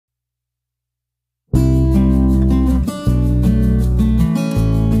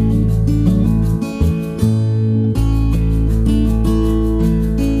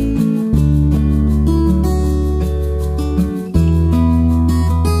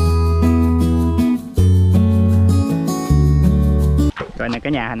nè cả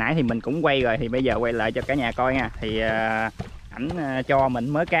nhà, hồi nãy thì mình cũng quay rồi, thì bây giờ quay lại cho cả nhà coi nha. Thì ảnh cho mình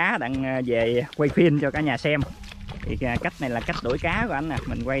mớ cá đang về quay phim cho cả nhà xem. Thì cách này là cách đuổi cá của ảnh nè,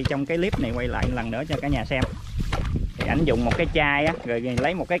 mình quay trong cái clip này quay lại lần nữa cho cả nhà xem. Thì ảnh dùng một cái chai á, rồi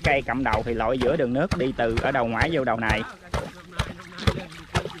lấy một cái cây cầm đầu thì lội giữa đường nước, đi từ ở đầu ngoải vô đầu này,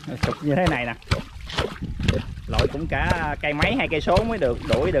 sụp như thế này nè, lội cũng cả cây mấy 2 cây số mới được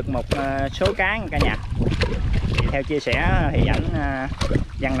đuổi được một số cá nha cả nhà. Thì theo chia sẻ thì ảnh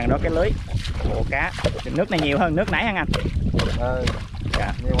văng lần đó cái lưới bộ cá, nước này nhiều hơn nước nãy hả anh?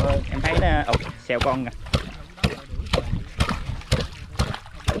 Dạ. Nhiều hơn. Em thấy nó xèo con nè.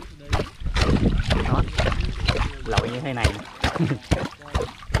 Đó, lội như thế này.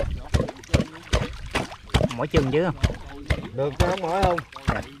 Mỏi chân chứ không? Được chứ, không mỏi không?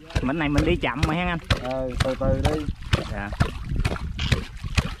 Dạ. Bữa này mình đi chậm mà hả anh? Từ từ đi. Dạ.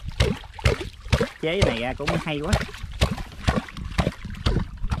 Chế này ra cũng hay quá.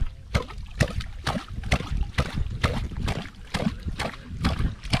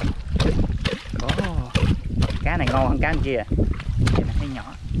 Cá này ngon hơn cá bên kia. Cái này thấy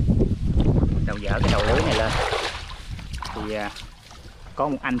nhỏ. Đầu dở cái đầu lưới này lên. Thì có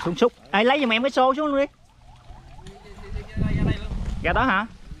một anh xuống xúc. Ê, lấy giùm em cái xô xuống luôn đi. Ra đó hả?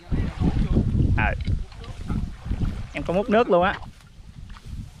 Em có múc nước luôn á.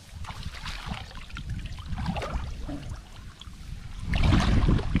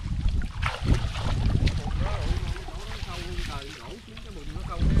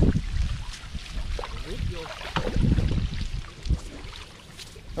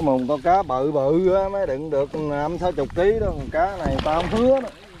 Cái mùng con cá bự bự á mới đựng được 50-60 kg đó, còn cá này tao không hứa đó.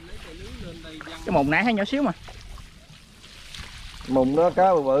 Cái mùng nãy thấy nhỏ xíu mà. Mùng đó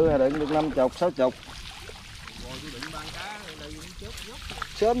cá bự bự là đựng được 50-60.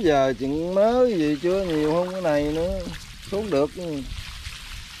 Sớm giờ chuyện mới gì chưa nhiều không, cái này nữa xuống được.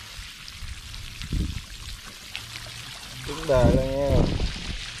 Đúng đời là nghe.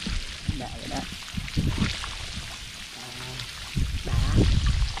 Đã rồi đó.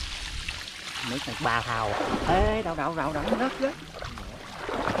 Nước này 3 thao. Ê, đậu rớt rớt.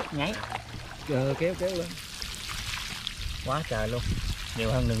 Nhảy. Kéo lên. Quá trời luôn.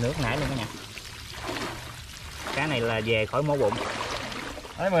 Nhiều hơn đường nước nãy luôn cả nhà. Cá này là về khỏi mổ bụng.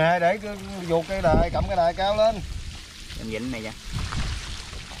 Đấy 12 để vuột cái đài, cầm cái đài cao lên. Em vịnh này nha.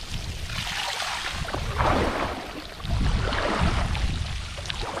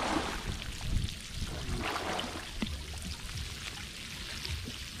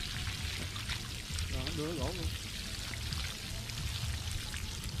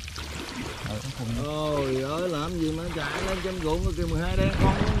 Ôi ơi, làm gì mà chạy lên trên ruộng cái kia 12 đen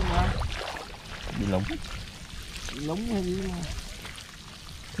con mà. Bị lủng. Lúng hay gì mà.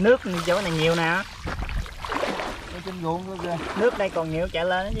 Nước chỗ này nhiều nè. Ở trên ruộng đó kìa. Nước đây còn nhiều, chạy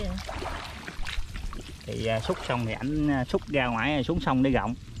lên đó chứ. Thì xúc xong thì ảnh xúc ra ngoài xuống sông để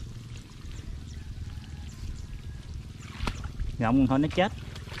gọng. Gọng thôi nó chết.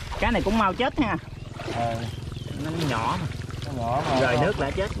 Cá này cũng mau chết ha. Nó nhỏ mà. Nó nhỏ mà. Rời nước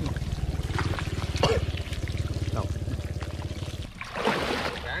lại chết.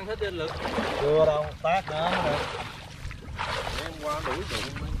 Cạn hết trên lực. Chưa đâu, tác nữa mới được. Em qua đuổi tụi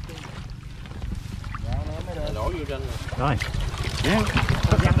dạ, nó mới được. Đổ vô trên rồi. Rồi.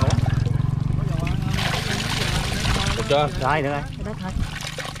 Có răng nữa. Được chưa? Rồi, được rồi. Cái đó thôi.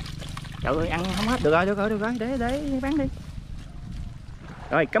 Trời ơi, ăn không hết. Được rồi. Để bán đi.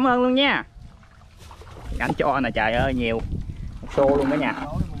 Rồi, cảm ơn luôn nha. Anh cho nè, trời ơi, nhiều. Một xô luôn cả nhà.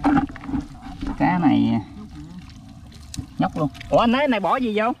 Cá này nhóc luôn. Ủa anh nói này bỏ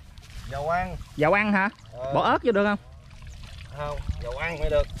gì vô? Dầu ăn. Dầu ăn hả? Bỏ ớt vô được không? Không, dầu ăn mới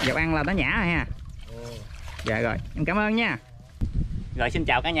được. Dầu ăn là nó nhả rồi ha. Dạ rồi, em cảm ơn nha. Rồi xin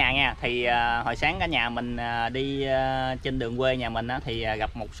chào cả nhà nha. Thì hồi sáng cả nhà mình đi trên đường quê nhà mình thì gặp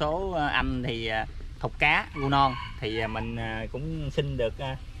một số anh thì thục cá gu non. Thì mình cũng xin được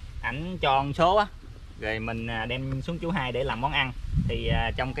ảnh cho một số á. Rồi mình đem xuống chú Hai để làm món ăn. Thì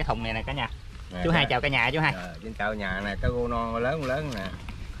trong cái thùng này nè cả nhà. Chú Hai chào cả nhà chú Hai. Xin chào nhà nè, cá gu non lớn nè.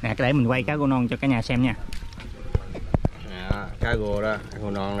 Nè cái để mình quay cá gu non cho cả nhà xem nha. Cá gu đó, cá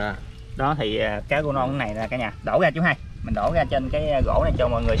gu non đó. Đó thì cá gu non này nè cả nhà. Đổ ra chú Hai. Mình đổ ra trên cái gỗ này cho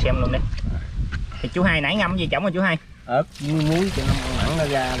mọi người xem luôn đi. Thì chú Hai nãy ngâm gì chổng rồi chú Hai? Ớt muối cho nó mặn nó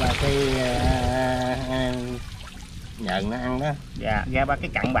ra ba cái nhợn nó ăn đó. Dạ, ra ba cái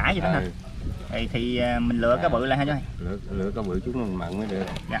cặn bã vậy đó hả? Thì mình lựa cái bự lại ha chú Hai. Lựa cái bự chúng mình mặn mới được.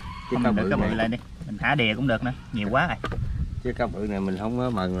 Dạ. Không mình lựa cái bự lại đi. Mình thả đìa cũng được nữa, nhiều quá rồi. Chứ cá bự này mình không có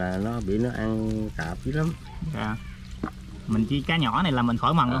mần là nó bị nó ăn cạp dữ lắm. Dạ. Mình chỉ cá nhỏ này là mình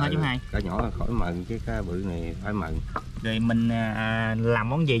khỏi mần luôn hả chú Hai? Cá nhỏ là khỏi mần, chứ cá bự này phải mần. Rồi mình làm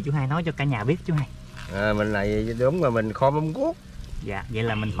món gì chú Hai nói cho cả nhà biết chú Hai? Mình này đúng là mình kho mắm guốc. Dạ, vậy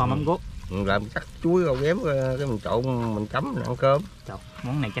là mình kho mắm guốc. Làm chắc chuối rau ghém cái mình trộn mình chấm mình ăn cơm. Trời,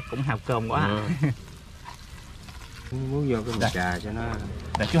 món này chắc cũng hao cơm quá. Muốn vô cái trà cho nó.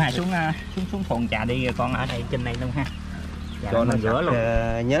 Rồi chú Hai xuống phồn trà đi, con ở đây trên đây luôn ha. Dạ, cho nó rửa luôn.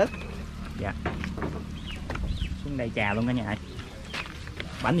 Nhớt. Dạ. Xuống đây trà luôn cả nhà.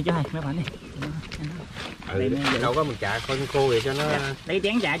 Bảnh đi chú Hai, mấy bảnh đi. Đâu có mình trà con khô vậy cho nó. Dạ. Lấy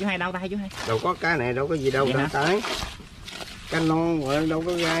chén trà chú Hai, đau tay chú Hai. Đâu có cá này đâu có gì đâu đau tay. Cá non rồi đâu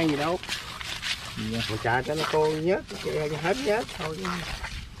có gai gì đâu. Mình trà cho nó khô nhớt, hết nhớt thôi.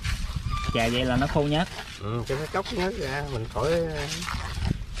 Trà vậy là nó khô nhớt. Cho nó chóc nhớt ra, mình khỏi.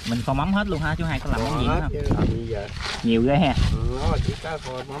 Mình kho mắm hết luôn ha chú Hai, có làm món gì nữa không? Làm gì giờ? Nhiều ghê ha. Nó chỉ có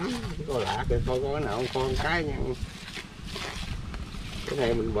kho mắm, chỉ có lạ kìa, coi có cái nào không con cái nha. Cái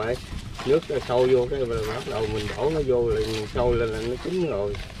này mình bậy nước sôi vô cái bắt đầu mình đổ nó vô là sôi lên là nó chín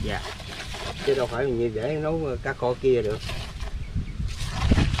rồi. Dạ. Chứ đâu phải như để nấu cá kho kia được.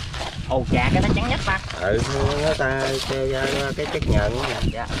 Ồ, chà cái nó trắng nhách ta. Nó ta ra cái chất nhờn đó nè.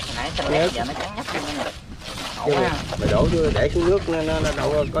 Dạ, hồi nãy xanh lét giờ nó trắng nhách luôn nè. Chứ mà đổ vô để xuống nước nó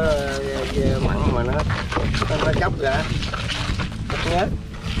đâu có mặn mà nó chóc ra. Chóc nhớt.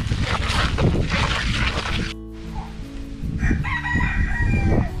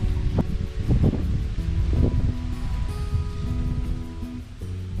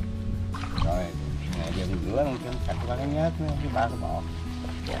 Rồi, giờ mình rửa cho sạch qua cái nhớt với ba cái bọt.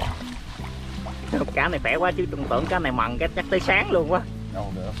 Cá này khỏe quá chứ tưởng cá này mần cái chắc tới sáng luôn quá.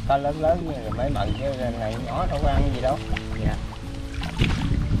 Đâu được, cá lớn lớn như là mấy mần chứ này nhỏ đâu có ăn cái gì đâu. Dạ.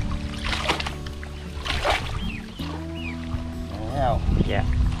 Thấy không? Dạ.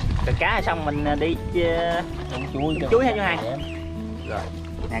 Rồi cá xong mình đi chuối ha chú Hai. Rồi.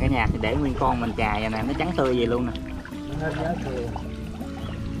 Nè cả nhà thì để nguyên con mình chà vậy nè, nó trắng tươi vậy luôn nè.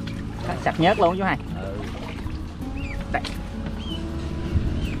 Sạch nhớt luôn chú Hai. Đây.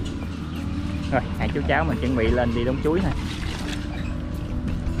 Rồi, hai chú cháu mình chuẩn bị lên đi đống chuối nè.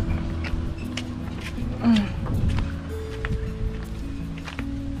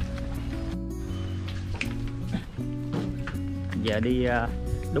 Giờ đi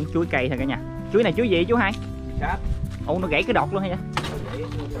đống chuối cây thôi cả nhà. Chuối này chuối gì chú Hai? Sáp. Ồ, nó gãy cái đọt luôn hả vậy?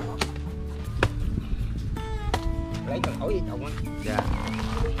 Lấy cần hỏi gì chồng á. Dạ.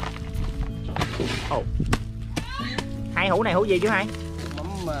 Ồ. Hai hũ này hũ gì chú Hai? Mắm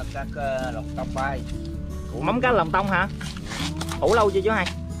cá lòng tông bay. Mắm cá lòng tông hả? Ủ lâu chưa chú Hai?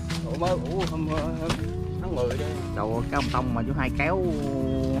 Ủ mới ủ hôm tháng 10 đây. Trời ơi, cá lòng tông mà chú Hai kéo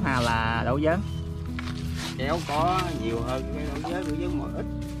hay là đổ dớn? Kéo có nhiều hơn cái đổ dớn mà ít.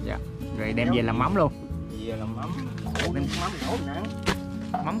 Dạ. Rồi đem về làm mắm luôn. Về làm mắm. Ủ mắm nấu nặng.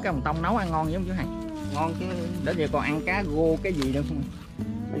 Mắm cá lòng tông nấu ăn ngon vậy không chú Hai? Ngon chứ. Đến giờ còn ăn cá gô cái gì đâu không?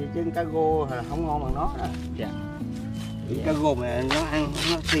 Bây giờ chứ cá gô là không ngon bằng nó đó. Dạ. Cá gô mà nó ăn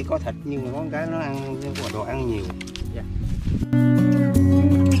nó tuy có thịt nhưng mà con cá nó ăn đồ ăn nhiều. Dạ.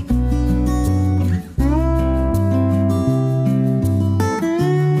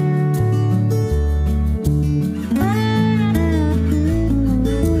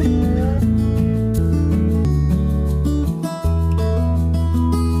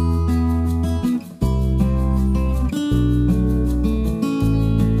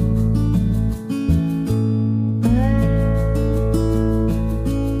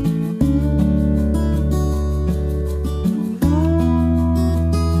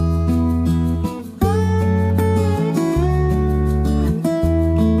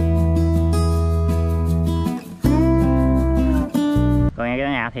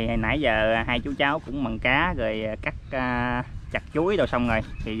 Thì nãy giờ hai chú cháu cũng mần cá rồi cắt chặt chuối đồ xong rồi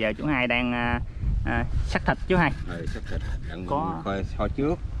thì giờ chú Hai đang xắt thịt chú Hai. Xắt thịt có coi kho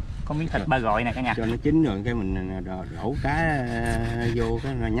trước, có miếng thịt ba gọi nè cả nhà, cho nó chín rồi cái mình đổ cá vô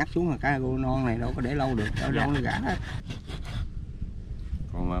cái là nhắc xuống, là cá gô non này đâu có để lâu được, để lâu nó gã hết.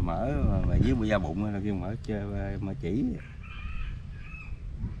 Còn mà mỡ mà dưới da bụng là kêu mỡ mà chỉ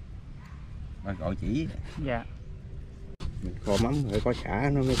ba gọi chỉ. Dạ. Mình kho mắm phải có sả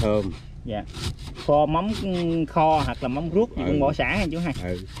nó mới thơm. Dạ. Kho mắm kho hoặc là mắm ruốc thì cũng bỏ sả nha chú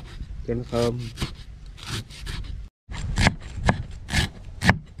Hai. Cho nó thơm.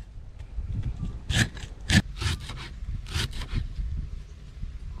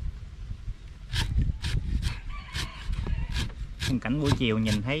 Khung cảnh buổi chiều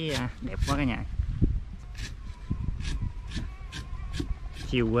nhìn thấy đẹp quá cả nhà.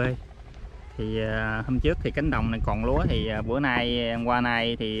 Chiều quê. Thì hôm trước thì cánh đồng này còn lúa, thì bữa nay qua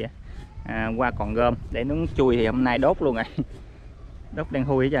nay thì qua còn gom để nướng chui thì hôm nay đốt luôn rồi. Đốt đen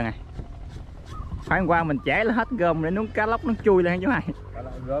thui hết trơn này. Phải hôm qua mình chẻ hết gom để nướng cá lóc nướng chui lên chú hai.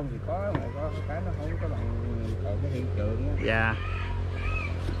 Gom thì có mà có cái nó không có bằng cái hiện trường á. Dạ.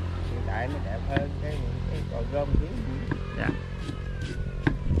 Hiện tại nó đẹp hơn cái còn gom chứ. Dạ.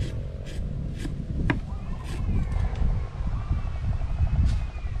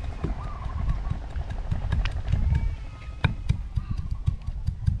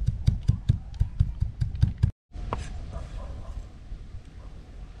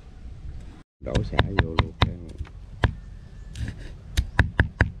 Đổ xả vô luôn.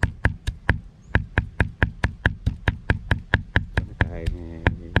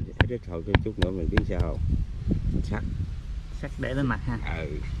 Cái thôi cái chút nữa mình biết sao không? Sắc. Sắc để lên mặt ha. Cái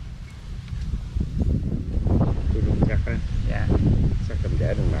đường sắc á. Dạ. Sắc cầm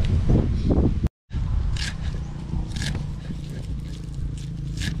để lên mặt.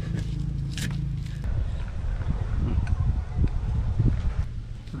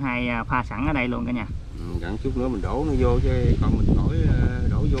 Hai pha sẵn ở đây luôn cả nhà. Gắn chút nữa mình đổ nó vô chứ còn mình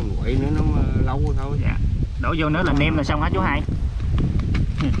đổ vô mình quậy nữa nó lâu thôi. Dạ. Đổ vô nữa là nêm là xong hả chú hai?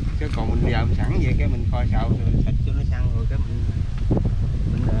 Cái còn mình giờ mình sẵn vậy cái mình kho xào thịt cho nó săn rồi cái mình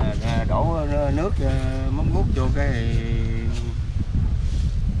đổ nước mắm ruốc vô cái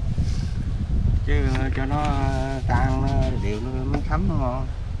chứ cho nó tan nó đều nó mới thấm nó ngon.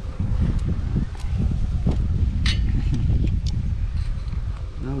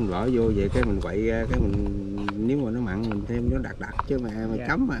 Nó mình bỏ vô vậy cái mình quậy ra cái mình nếu mà nó mặn mình thêm nó đặc chứ mà dạ.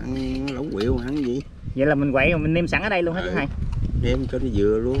 Cấm mà ăn lẩu quẹo mà ăn cái gì. Vậy là mình quậy rồi mình nêm sẵn ở đây luôn hả chú hai? Nêm cho nó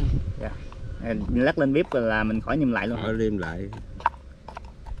vừa luôn. Dạ. Lắc lên bếp là mình khỏi nêm lại luôn. Nêm lại.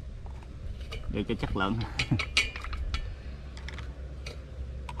 Để cho chất lượng.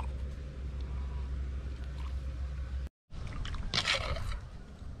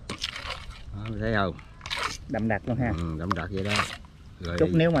 Đó, thấy không? Đậm đặc luôn ha. Đậm đặc vậy đó. Rồi Chút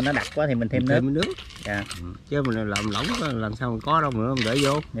nếu mà nó đặc quá thì mình thêm nước. Dạ. Chứ mình làm lỏng làm sao mình có đâu nữa mình để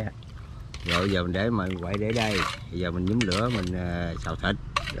vô. Dạ. Rồi giờ mình để mà quậy để đây. Bây giờ mình nhúm lửa mình xào thịt.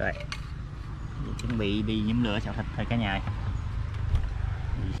 Rồi. Chuẩn bị đi nhúm lửa xào thịt thôi cả nhà.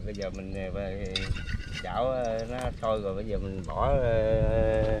 Bây giờ mình chảo nó sôi rồi bây giờ mình bỏ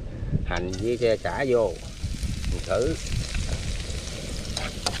hành với chả vô. Mình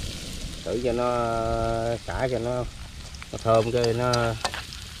thử cho nó xả cho nó thơm cái nó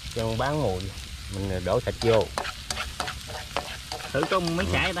cho nó bán mùi. Mình đổ thịt vô. Thử có mấy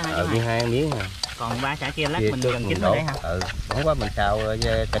chả người ta hai chú hai? 2 miếng nè. Còn 3 chả kia lát mình cần chín rồi đấy hả? Không quá mình xào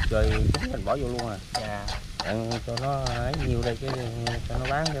thịt rồi chín mình bỏ vô luôn à. Dạ. Cho nó ấy nhiều đây chứ cho nó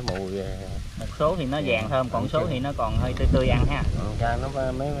bán cái mùi. Một số thì nó vàng thơm, còn số thì nó còn hơi tươi tươi ăn ha. Ra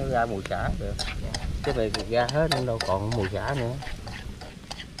nó mới ra mùi xả được. Dạ. Chứ về ra hết nên đâu còn mùi xả nữa.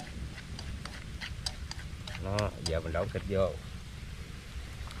 Đó, giờ mình đổ thịt vô.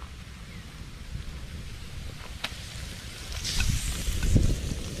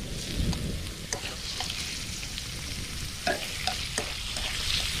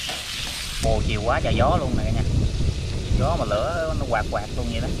 Ồ, chiều quá trời gió luôn nè cả nhà. Gió mà lửa nó quạt luôn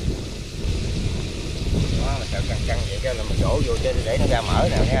vậy đó. Đó, mình sợ căng vậy cho là mình đổ vô trên để nó ra mỡ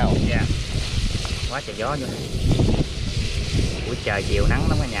nè, thấy không? Dạ. Quá trời gió luôn. Buổi trời chiều nắng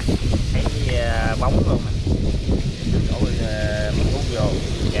lắm cả nhà. Thấy bóng luôn nè. Đổ mắm ruốc vô.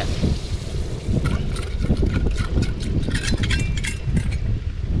 Dạ.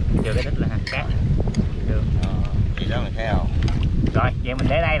 Chưa cái đít là hạt cát. Được. Vậy đó mình thấy không? Rồi, vậy mình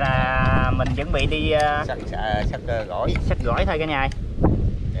để đây là mình chuẩn bị đi sắc gỏi. Sắc gỏi thôi cả nhà.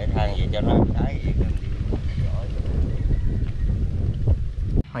 Để than vậy cho nó cái gì gỏi.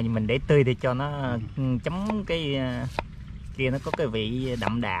 Thôi mình để tươi thì cho nó chấm cái kia nó có cái vị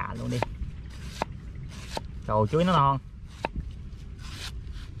đậm đà luôn đi. Trời chuối nó ngon.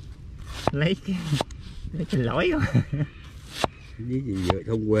 Lấy cái lỗi không. Với gì vậy?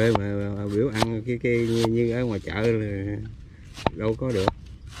 Thôn quê mà biểu ăn cái như ở ngoài chợ là đâu có được.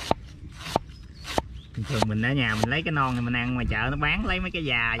 Thường mình ở nhà mình lấy cái non này mình ăn ngoài chợ nó bán lấy mấy cái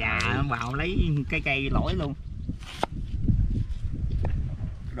già nó vào lấy cái cây lỗi luôn.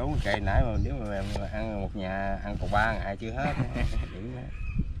 Đúng cây nãy mà nếu mà ăn một nhà ăn còn 3 ngày chưa hết.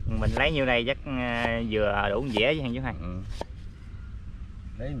 Mình lấy nhiêu đây chắc vừa đủ dĩa chứ chú hai.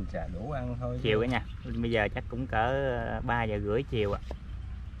 Lấy mình xả đủ ăn thôi. Chiều cả nhà. Bây giờ chắc cũng cỡ 3 giờ rưỡi chiều ạ.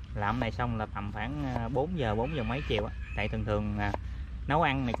 Làm này xong là tầm khoảng 4 giờ mấy chiều ạ. Tại thường nấu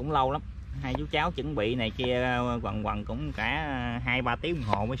ăn này cũng lâu lắm. Hai chú cháu chuẩn bị này kia quần cũng cả 2-3 tiếng đồng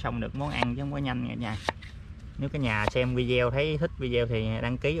hồ mới xong được món ăn chứ không có nhanh cả nhà. Nếu cả nhà xem video thấy thích video thì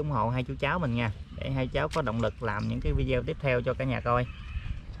đăng ký ủng hộ hai chú cháu mình nha, để hai cháu có động lực làm những cái video tiếp theo cho cả nhà coi.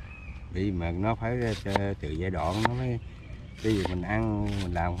 Vì mà nó phải từ giai đoạn nó mới, bây giờ mình ăn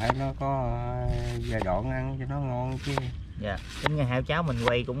mình làm phải nó có giai đoạn ăn cho nó ngon chứ. Dạ, tính nghe hai cháu mình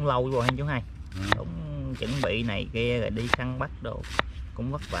quay cũng lâu rồi anh chú hai. Cũng chuẩn bị này kia rồi đi săn bắt đồ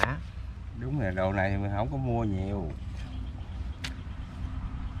cũng vất vả. Đúng rồi, đồ này mình không có mua nhiều.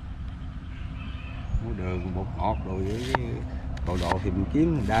 Mua đường, bột ngọt đồ với còn đồ thì mình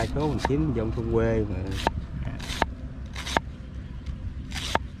kiếm, đa số mình kiếm trong thôn quê mà.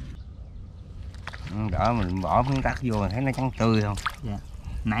 Đỡ mình bỏ miếng cắt vô thấy nó trắng tươi không. Dạ.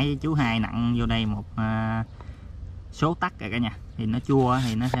 Nãy chú hai nặng vô đây một số tắc rồi cả nhà, thì nó chua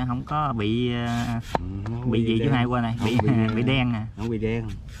thì nó sẽ không có bị bị gì đen. Chú hai qua này bị đen nè, không bị đen.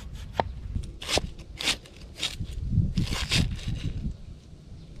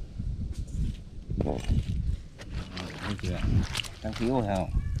 Thấy chưa, trắng thiếu rồi không.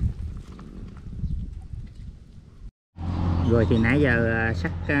 Rồi thì nãy giờ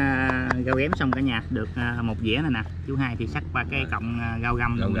sắc rau ghém xong cả nhà, được một dĩa này nè. Chú hai thì sắc ba cái cọng rau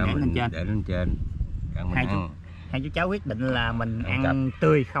găm để lên trên. Để lên trên. Hai chú cháu quyết định là mình ăn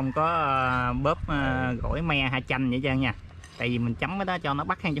tươi, không có bóp gỏi me hay chanh vậy trơn nha. Tại vì mình chấm cái đó cho nó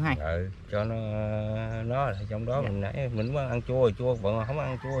bắt hen chú hai. Cho nó là trong đó. Dạ. Mình nãy mình muốn ăn chua thì chua, bọn không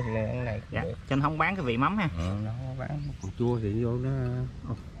ăn chua thì ăn này. Dạ. Cho nó không bán cái vị mắm ha. Nó không bán, còn chua thì vô nó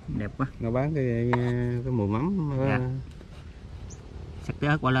đẹp quá. Nó bán cái mùi mắm. Dạ. Sắc cái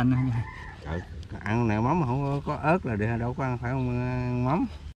ớt quả lên nha. Ăn này mắm mà không có ớt là để đâu có ăn, phải không mắm.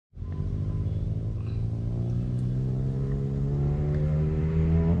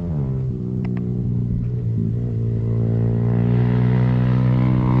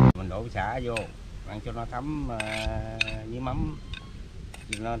 Mình đổ xả vô ăn cho nó thấm với mắm,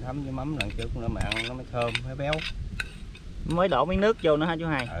 nó thấm với mắm lần trước nữa mà ăn nó mới thơm, mới béo. Mới đổ miếng nước vô nữa ha chú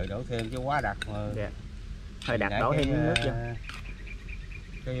hai. Đổ thêm chứ quá đặc mà. Dạ. Hơi đặc, đổ thêm miếng nước vô.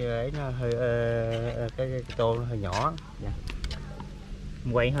 Cái ấy nó hơi cái tô nó hơi nhỏ. Dạ.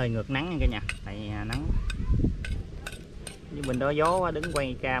 Quay hơi ngược nắng nha cả nhà, tại nắng với bên đó gió quá, đứng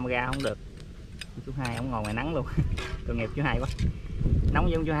quay camera không được. Chú hai ông ngồi ngoài nắng luôn. Tội nghiệp chú hai quá. Nóng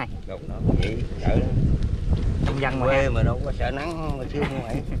với chú hai. Đúng đó, vậy sợ trong dân quê mà đâu có sợ nắng mà sương không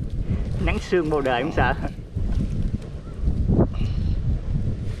vậy. Nắng sương bao đời không sợ.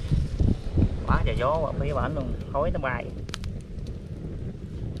 Quá trời gió ở phía bển luôn, khói nó bay.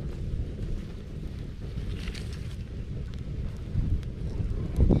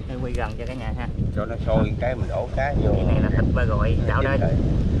 Hơi quay gần cho cả nhà ha. Cho nó sôi cái mình đổ cá vô. Cái này là thịt ba gọi chảo đây.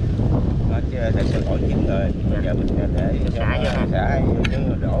 Nó thịt ba gọi chín rồi. Bây giờ mình để xả vô ha. Xả chứ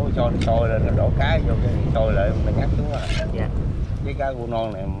đổ cho nó sôi lên rồi đổ cá vô cái sôi lại mình nhắc xuống à. Dạ. Với cá cua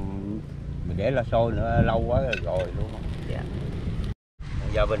non này mình để là sôi nữa lâu quá rồi luôn. Dạ.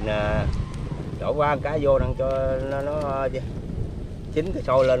 Giờ mình đổ qua cá vô đang cho nó chín cái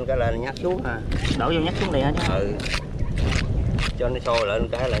sôi lên cái là nhắc xuống à. Đổ vô nhắc xuống liền hả chú? Cho nó sôi lên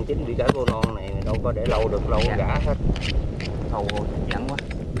cái là chín, đi cá cua non này đâu có để lâu được, lâu gã hết. Thầu dẫn quá.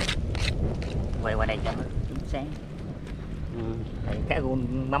 Quay qua đây cho nó chín sáng. Thì cá cua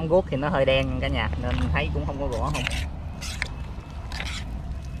mắm guốc thì nó hơi đen cả nhà nên thấy cũng không có rõ không.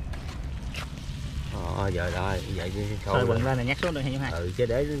 Giờ rồi vậy sôi bận lên là nhắc xuống được hay chú hai? Chứ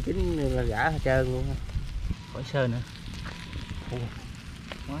để chín là gã hết trơn luôn. Khỏi sơ nữa.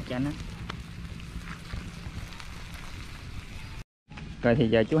 Quá chanh á. Rồi thì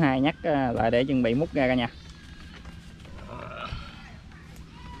giờ chú hai nhắc lại để chuẩn bị múc ra cả nhà.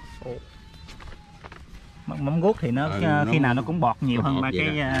 Mắm guốc thì nó khi nào nó cũng bọt nhiều hơn ba cái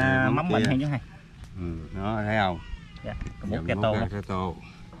mắm bình hay chú hai. Nó thấy không? Dạ, múc cái tô.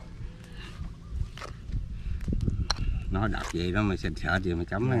 Nó đặc vậy đó mà sợ gì mà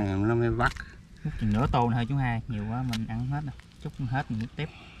chấm nó mới vắt. Múc chừng nửa tô nữa thôi chú hai, nhiều quá mình ăn hết rồi. Chút hết mình múc tiếp.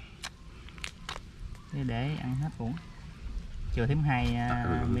 Để ăn hết cũng chưa thêm 2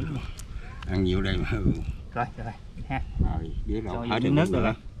 miếng này. Ăn nhiều đây mà. Rồi ha. Rồi biết rồi, hết nước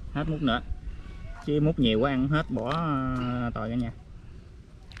rồi. Hết múc nữa. Chứ múc nhiều quá ăn hết bỏ tội cả nhà.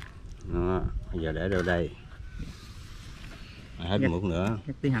 Đó, bây giờ để đâu đây. Hết múc nữa.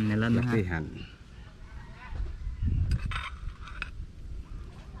 Cái tí hành này lên nữa ha. Tí hành.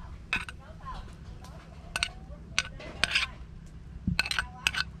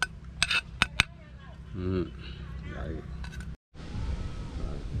 Rồi.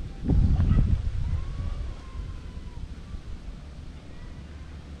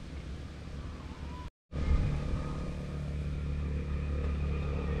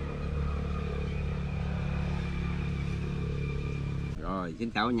 Rồi,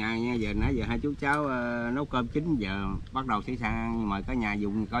 xin chào nhà nha. Giờ nãy giờ hai chú cháu nấu cơm chín, giờ bắt đầu sẽ sang mời cả nhà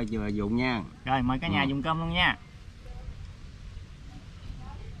dùng coi vừa dùng nha. Rồi mời cả nhà dùng cơm luôn nha.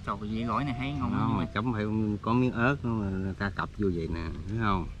 Trời vị gỏi này thấy ngon nó lắm. mà chấm phải có miếng ớt nó mà người ta cặp vô vậy nè, thấy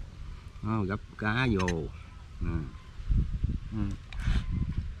không? Nó gấp cá vô.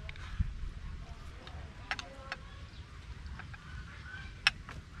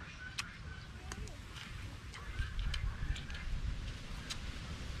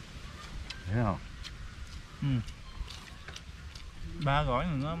 Thấy không? Ba gỏi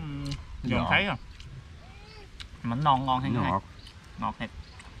này nó giòn thấy không? Mà nó ngon hay ngọt. Ngọt thiệt.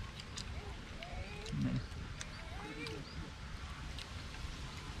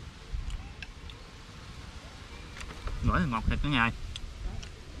 Gỏi là ngọt thiệt cả nhà.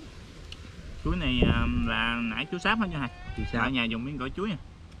 Chuối này là nãy chú sáp hết nha hai. Chú sáp. Ở nhà dùng miếng gỏi chuối nè.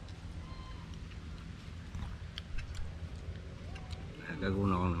 Cái cua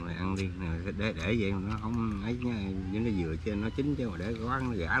non này ăn đi, để vậy nó không ấy nha, những cái dừa trên nó chín chứ mà để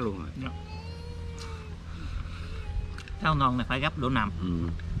quán nó gã luôn rồi. Cá non này phải gấp đổ nằm.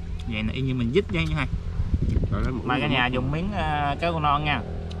 Vậy là y như mình dít vậy nha hai. Mời cả nhà dùng miếng cá non nha.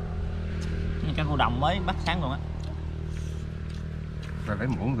 Cá cô đồng mới bắt sáng luôn á. Ta lấy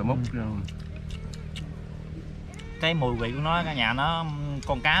muỗng rồi múc luôn. Cái mùi vị của nó cả nhà, nó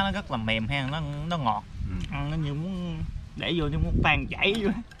con cá nó rất là mềm ha, nó ngọt. Ăn nó như muốn để vô như muốn tan chảy vô.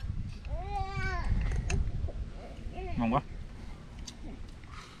 Ngon quá.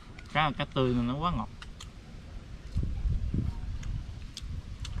 Cá tươi nó quá ngọt.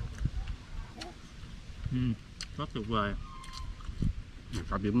 Rất tuyệt vời.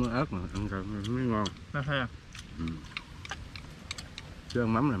 Có điểm ớt mà ăn rồi mới ngon. Nó thấy à? Chứ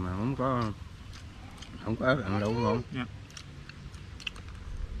ăn mắm này mà không có ớt ăn đâu ngon. Yeah.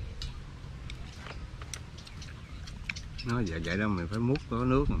 Nó vậy đó mình phải múc có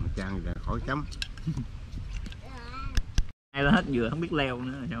nước mà chan ra khỏi chấm. Hay là hết dừa không biết leo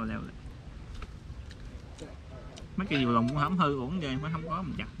nữa, sao leo lại. Mấy cái dừa lòng cũng hẩm hư uổng vậy mới không có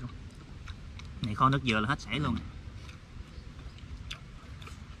mình chặt đâu. Này kho nước dừa là hết sảy luôn.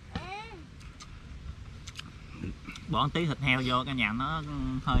 Bỏ tí thịt heo vô cả nhà, nó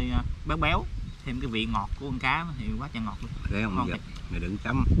hơi béo béo, thêm cái vị ngọt của con cá thì quá trời ngọt luôn. Thấy không? Mày đừng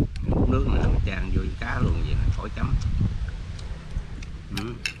chấm, mày múc nước nữa mày chan vô cá luôn vậy là khỏi chấm.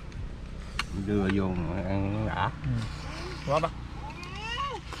 Đưa vô mà ăn nó đã. Quá đó.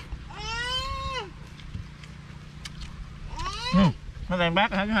 Nó đang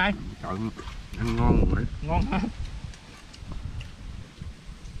bát hả chú hai? Trời, ăn ngon rồi. Ngon hả?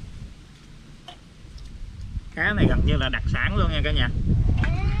 Cá này gần như là đặc sản luôn nha cả nhà.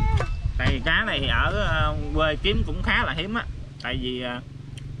 Tại vì cá này thì ở quê kiếm cũng khá là hiếm á. Tại vì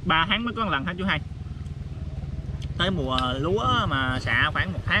 3 tháng mới có một lần hả chú hai? Tới mùa lúa mà xạ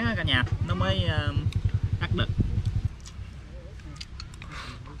khoảng 1 tháng á cả nhà, nó mới bắt được.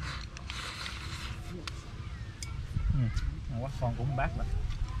 Quá con cũng bát rồi.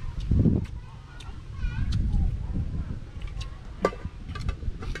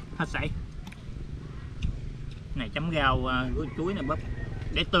 Hết sảy. Này chấm rau chuối này bắp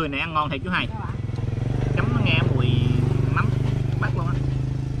để tươi này ăn ngon thiệt chú hai. Chấm nó nghe mùi mắm bắt luôn á.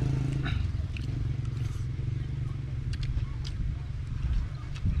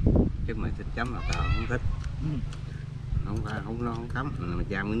 Chứ mày thích chấm mà tao không thích. Không cấm mà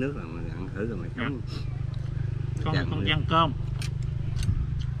chan với nước là mình ăn thử rồi mày chấm. Con chan cơm.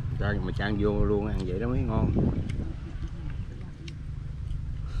 Chan mà chan vô luôn ăn vậy đó mới ngon.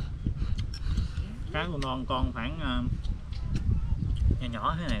 Cá của non con khoảng nhỏ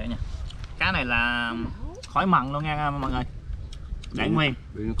nhỏ thế này cả nhà. Cá này là khỏi mặn luôn nha mọi người. Để nguyên.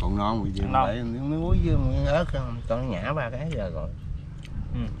 Nó còn non bây giờ để muối với miếng ớt không, cho nó nhả 3 cái giờ rồi.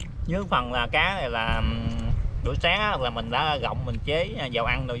 Dưới phần là cá này là buổi sáng là mình đã gọng mình chế vào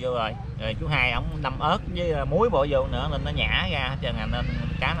ăn đâu vô rồi. Rồi chú hai ổng đâm ớt với muối bỏ vô nữa nên nó nhả ra hết trơn, nên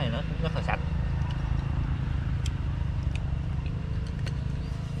cá này nó cũng rất là sạch.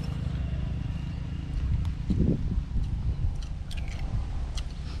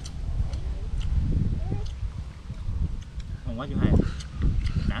 Ngon quá chú hai.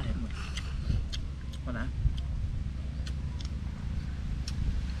 Đã thiệt rồi. Quá đã.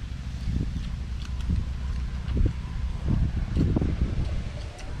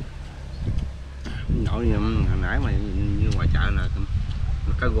 Nội hồi nãy mày như ngoài chợ là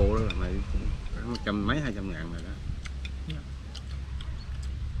cá gô đó là mày 100 mấy 200 ngàn rồi đó.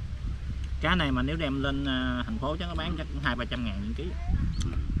 Cá này mà nếu đem lên thành phố chắc nó bán chắc 200-300 ngàn một ký.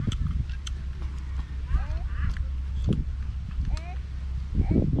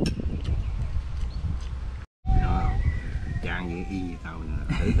 Chàng vậy y như tao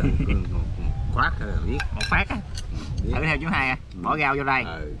thử khoát rồi biết. Một phát á. Thử theo chú hai à. Bỏ rau vô đây.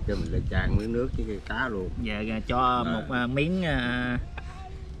 Cho mình lại chan miếng nước với cái cá luôn. Giờ cho một miếng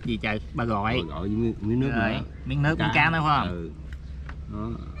gì trời, ba gọi với miếng nước rồi, nữa. miếng nước, miếng cá nữa phải không? Ừ. Đó.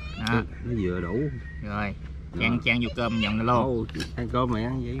 Đó. Nó vừa đủ. Rồi chan vô cơm nhận này luôn. Ăn cơm mày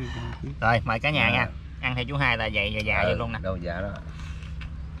ăn vậy. Rồi mời cả nhà nha. Ăn theo chú Hai là vậy già vậy luôn nè. Đâu dạ đó.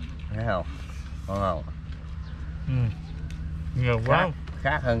 Thấy không? Ngon không? Nhiều quá.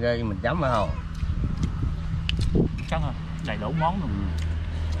 Khác hơn cái mình chấm phải không? Chắc rồi, đầy đủ món luôn.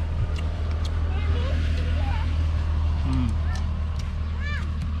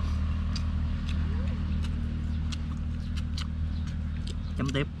 Chấm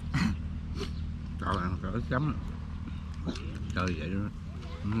tiếp. Trời ăn cỡ chấm. Trời vậy đó.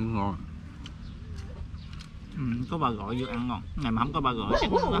 Nó ngon. Có ba gọi vô ăn ngon. Ngày mà không có ba gọi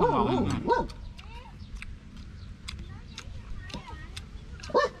chắc nó không ngon hơn.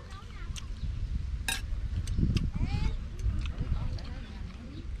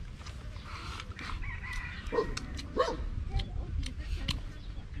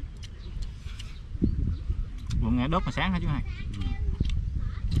 Bụng nghe đốt mà sáng hả chú Hai?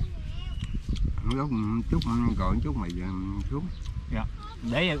 Đốt chút gọi chút mày xuống. Dạ.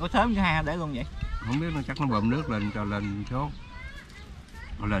 Để giờ có sớm chú Hai để luôn vậy? Không biết nó chắc nó bơm nước lên cho lên số.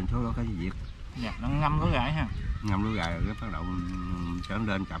 Nó lên số đó cái gì việc. Dạ, nó ngâm lưới gài ha. Ngâm lưới gài rồi cái bắt đầu trở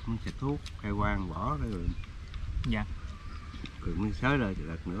lên cặp nó xịt thuốc khai quang bỏ rồi. Dạ. Rồi mới xới rồi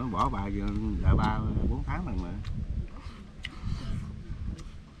đợt nữa bỏ ba vô đợi 3-4 tháng rồi mà.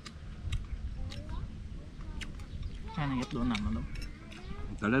 Cái này gấp đũa nằm là đúng.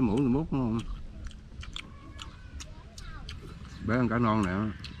 Tao lấy muỗng thì múc không? Bé ăn cả non nè.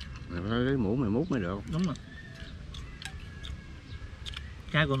 Mày phải lấy muỗng mày múc mới được. Đúng rồi.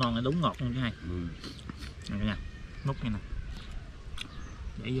 Cái của non này đúng ngọt luôn chú Hai. Này nha, múc này nè.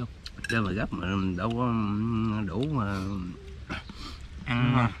 Để vô. Chứ mà gấp mà đâu có đủ mà.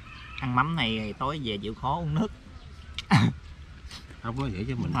 Ăn mắm này tối về chịu khó uống nước. Không có vậy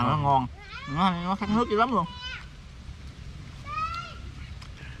chứ mình. Mà nó ngon. Nó khát nước dữ lắm luôn.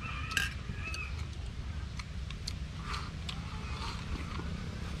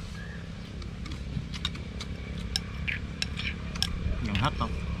 Gần hết luôn.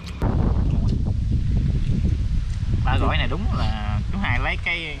 Ba gỏi này đúng là chú Hai lấy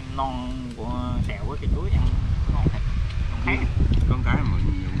cái non của xèo với cái chuối ăn ngon thật. Còn khác. Con cái mà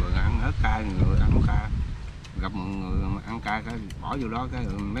nhiều người ăn ớt cay, người ăn cay. Gặp một người mà ăn cay cái bỏ vô đó cái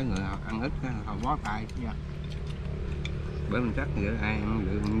mấy người ăn ít cái họ bó tay. Dạ. Bởi mình chắc vậy ai ăn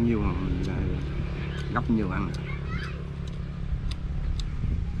được nhiều mà mình gấp nhiều ăn.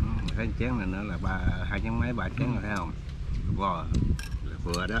 Cái chén này nữa là 2 chén mấy 3 chén rồi thấy không? Wow, là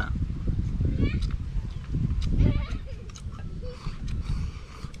vừa đó.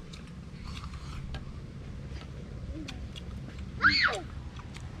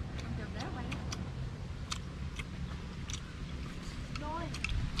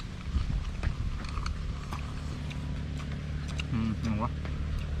 Ngon quá.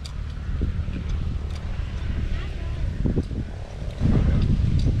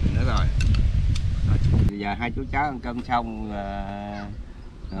 Nữa rồi. Bây giờ hai chú cháu ăn cơm xong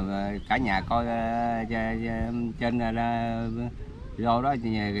rồi cả nhà coi trên vô đó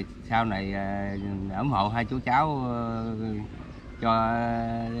sau này ủng hộ hai chú cháu cho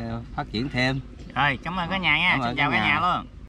phát triển thêm. Rồi, cảm ơn cả nhà nha. Xin chào cả nhà luôn.